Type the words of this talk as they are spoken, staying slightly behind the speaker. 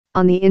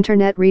On the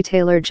internet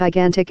retailer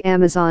gigantic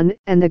Amazon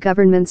and the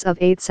governments of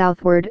 8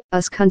 southward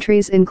US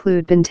countries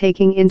include been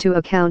taking into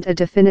account a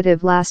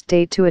definitive last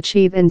date to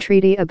achieve an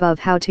treaty above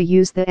how to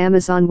use the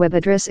Amazon web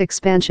address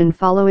expansion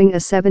following a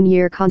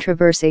 7-year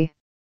controversy,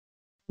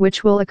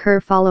 which will occur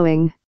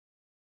following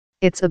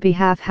its a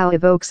behalf how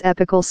evokes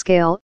epical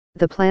scale,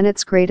 the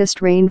planet's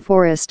greatest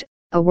rainforest,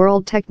 a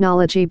world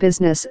technology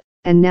business,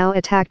 and now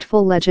a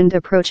tactful legend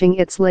approaching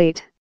its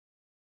late.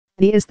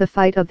 The is the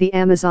fight of the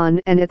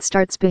Amazon and it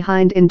starts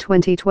behind in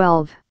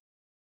 2012.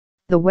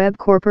 The Web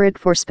Corporate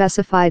for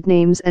Specified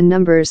Names and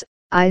Numbers,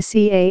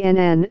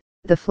 ICANN,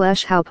 the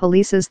flesh how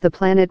polices the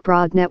Planet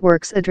Broad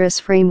Network's address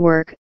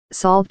framework,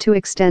 solved to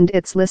extend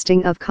its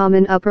listing of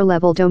common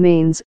upper-level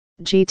domains,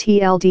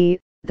 GTLD,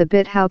 the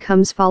bit how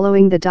comes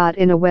following the dot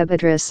in a web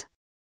address.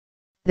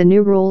 The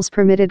new rules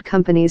permitted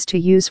companies to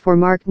use for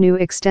mark new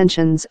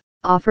extensions,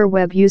 offer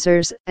web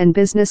users and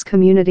business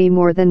community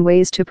more than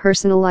ways to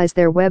personalize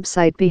their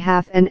website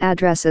behalf and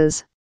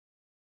addresses.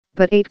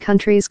 But 8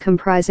 countries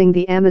comprising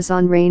the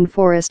Amazon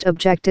rainforest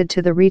objected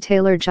to the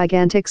retailer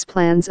gigantic's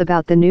plans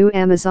about the new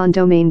Amazon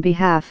domain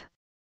behalf.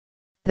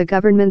 The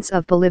governments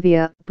of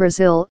Bolivia,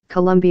 Brazil,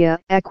 Colombia,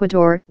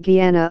 Ecuador,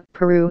 Guyana,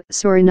 Peru,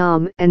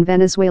 Suriname, and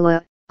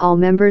Venezuela, all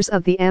members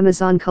of the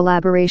Amazon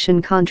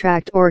Collaboration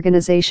Contract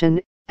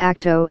Organization,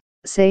 ACTO,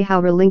 say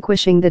how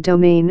relinquishing the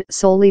domain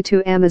solely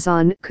to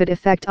Amazon could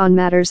affect on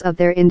matters of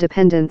their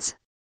independence.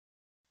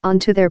 On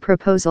to their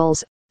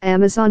proposals,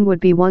 Amazon would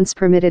be once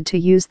permitted to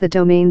use the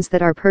domains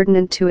that are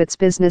pertinent to its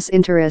business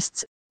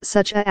interests,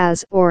 such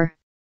as or.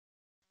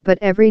 But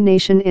every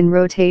nation in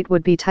rotate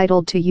would be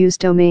titled to use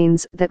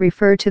domains that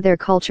refer to their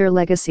culture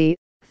legacy.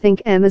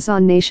 Think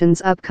Amazon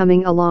nations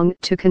upcoming along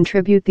to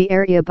contribute the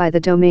area by the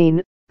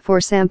domain, for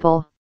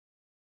sample.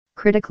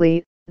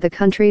 Critically, the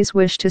countries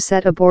wish to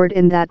set a board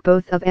in that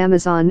both of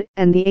Amazon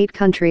and the 8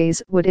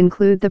 countries would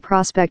include the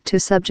prospect to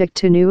subject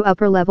to new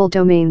upper-level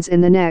domains in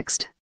the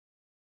next.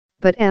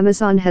 But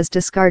Amazon has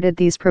discarded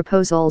these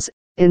proposals,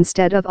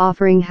 instead of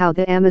offering how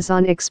the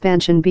Amazon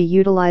expansion be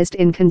utilized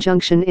in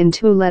conjunction in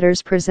 2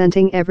 letters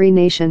presenting every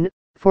nation,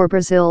 for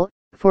Brazil,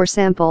 for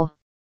sample.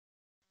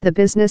 The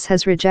business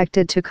has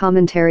rejected to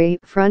commentary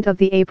front of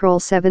the April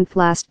 7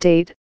 last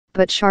date,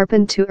 but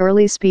sharpened to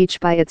early speech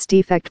by its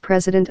defect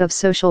president of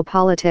social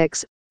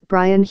politics,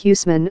 Brian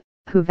Huseman,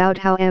 who vowed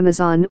how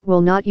Amazon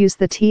will not use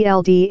the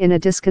TLD in a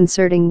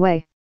disconcerting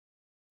way.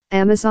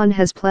 Amazon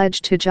has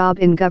pledged to job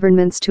in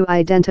governments to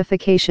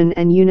identification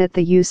and unit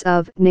the use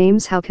of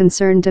names how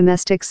concern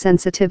domestic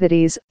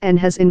sensitivities and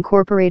has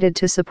incorporated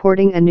to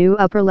supporting a new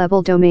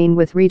upper-level domain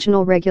with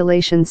regional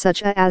regulation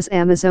such as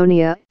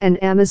Amazonia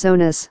and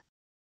Amazonas.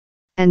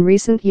 And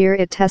recent year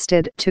it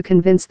tested to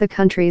convince the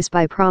countries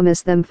by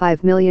promise them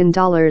 $5 million,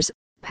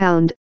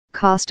 pound,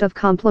 cost of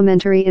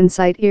complementary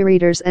Insight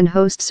e-readers and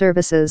host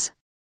services.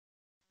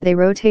 They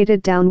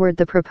rotated downward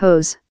the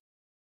propose.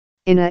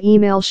 In a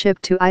email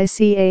shipped to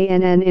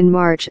ICANN in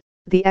March,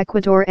 the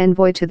Ecuador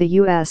envoy to the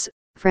U.S.,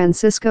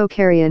 Francisco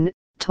Carrion,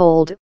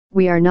 told,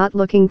 "We are not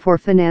looking for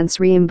finance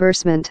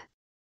reimbursement.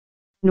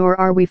 Nor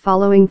are we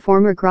following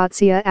former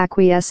Grazia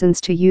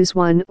acquiescence to use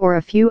one or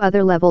a few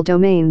other level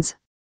domains.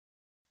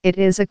 It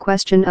is a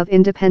question of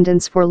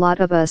independence for lot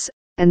of us,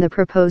 and the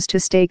propose to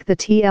stake the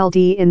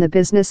TLD in the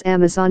business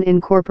Amazon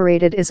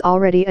Incorporated is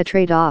already a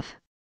trade-off.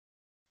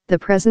 The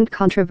present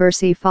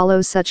controversy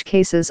follows such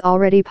cases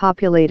already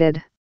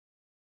populated.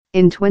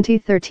 In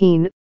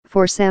 2013,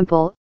 for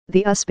sample,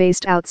 the US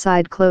based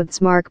outside clothes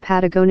mark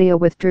Patagonia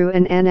withdrew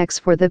an annex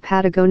for the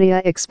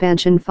Patagonia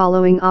expansion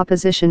following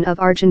opposition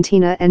of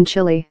Argentina and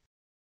Chile.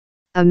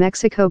 A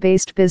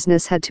Mexico-based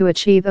business had to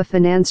achieve a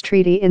finance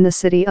treaty in the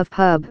city of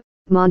Pub,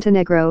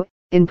 Montenegro,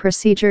 in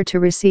procedure to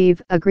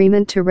receive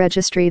agreement to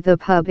registry the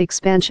pub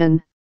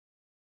expansion.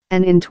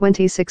 And in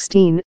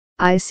 2016,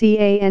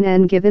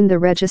 ICANN given the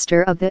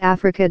register of the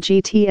Africa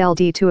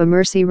GTLD to a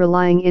Mercy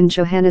relying in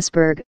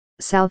Johannesburg,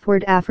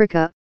 Southward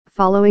Africa,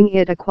 following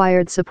it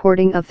acquired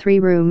supporting of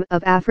 3 room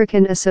of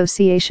African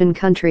Association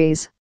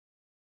countries.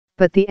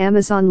 But the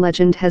Amazon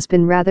legend has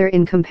been rather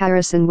in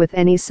comparison with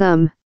any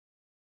sum.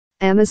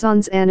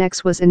 Amazon's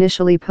annex was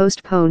initially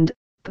postponed,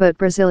 but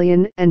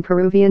Brazilian and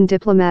Peruvian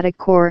diplomatic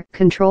corps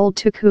controlled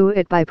to coup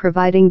it by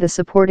providing the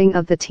supporting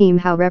of the team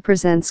how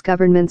represents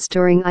governments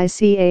during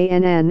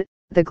ICANN,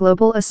 the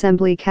Global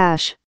Assembly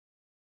cash.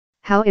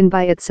 How in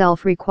by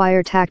itself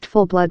require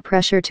tactful blood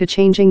pressure to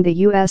changing the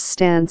U.S.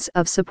 stance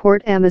of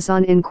support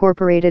Amazon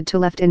Incorporated to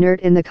left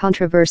inert in the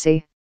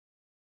controversy.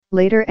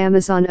 Later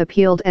Amazon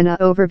appealed and a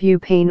overview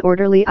pain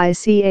orderly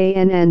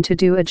ICANN to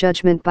do a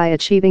judgment by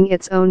achieving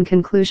its own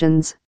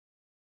conclusions.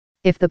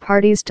 If the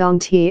parties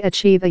don't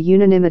achieve a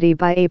unanimity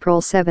by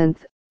April 7,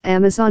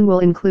 Amazon will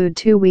include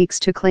 2 weeks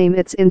to claim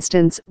its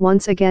instance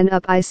once again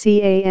up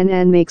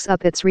ICANN makes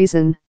up its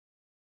reason.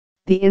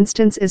 The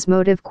instance is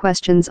motive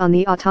questions on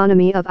the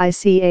autonomy of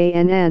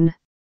ICANN.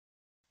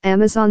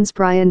 Amazon's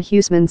Brian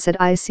Huseman said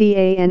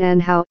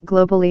ICANN how,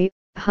 globally,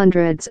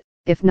 hundreds,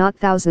 if not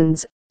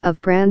thousands, of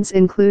brands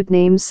include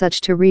names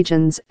such to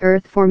regions,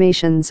 earth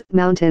formations,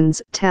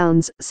 mountains,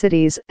 towns,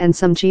 cities, and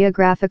some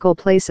geographical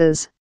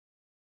places.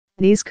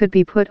 These could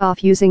be put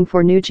off using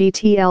for new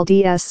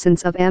GTLDS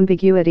since of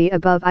ambiguity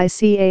above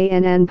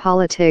ICANN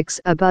politics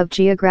above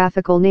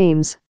geographical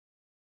names.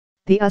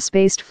 The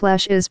US-based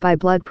flesh is by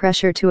blood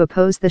pressure to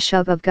oppose the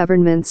shove of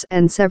governments,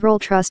 and several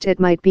trust it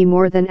might be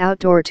more than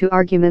outdoor to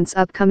arguments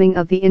upcoming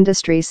of the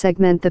industry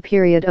segment the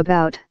period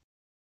about.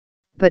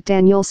 But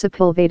Daniel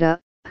Sepulveda,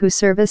 who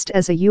serviced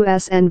as a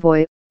U.S.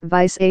 envoy,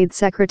 Vice Aid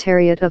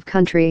Secretariat of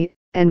Country,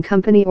 and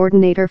Company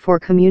Ordinator for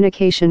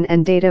Communication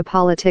and Data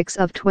Politics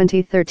of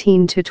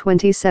 2013 to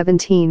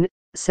 2017,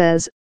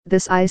 says,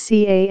 this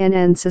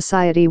ICANN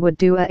society would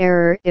do a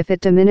error if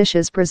it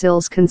diminishes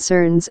Brazil's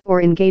concerns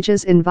or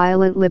engages in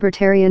violent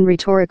libertarian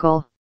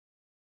rhetorical.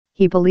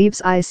 He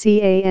believes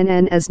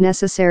ICANN as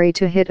necessary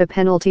to hit a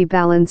penalty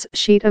balance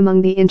sheet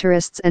among the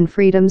interests and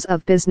freedoms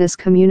of business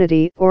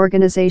community,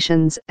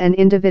 organizations, and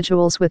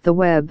individuals with the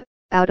web,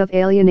 out of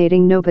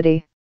alienating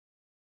nobody.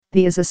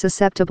 The is a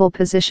susceptible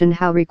position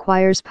how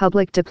requires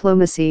public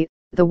diplomacy,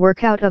 the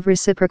workout of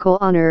reciprocal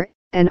honor,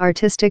 and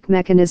artistic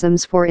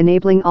mechanisms for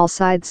enabling all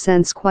sides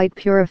sense quite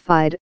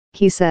purified,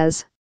 he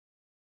says.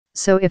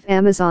 So if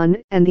Amazon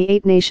and the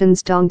 8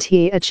 nations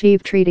Dongti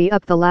achieve treaty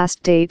up the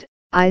last date,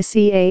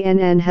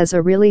 ICANN has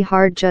a really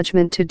hard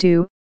judgment to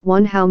do,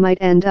 one how might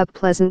end up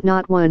pleasant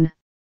not one.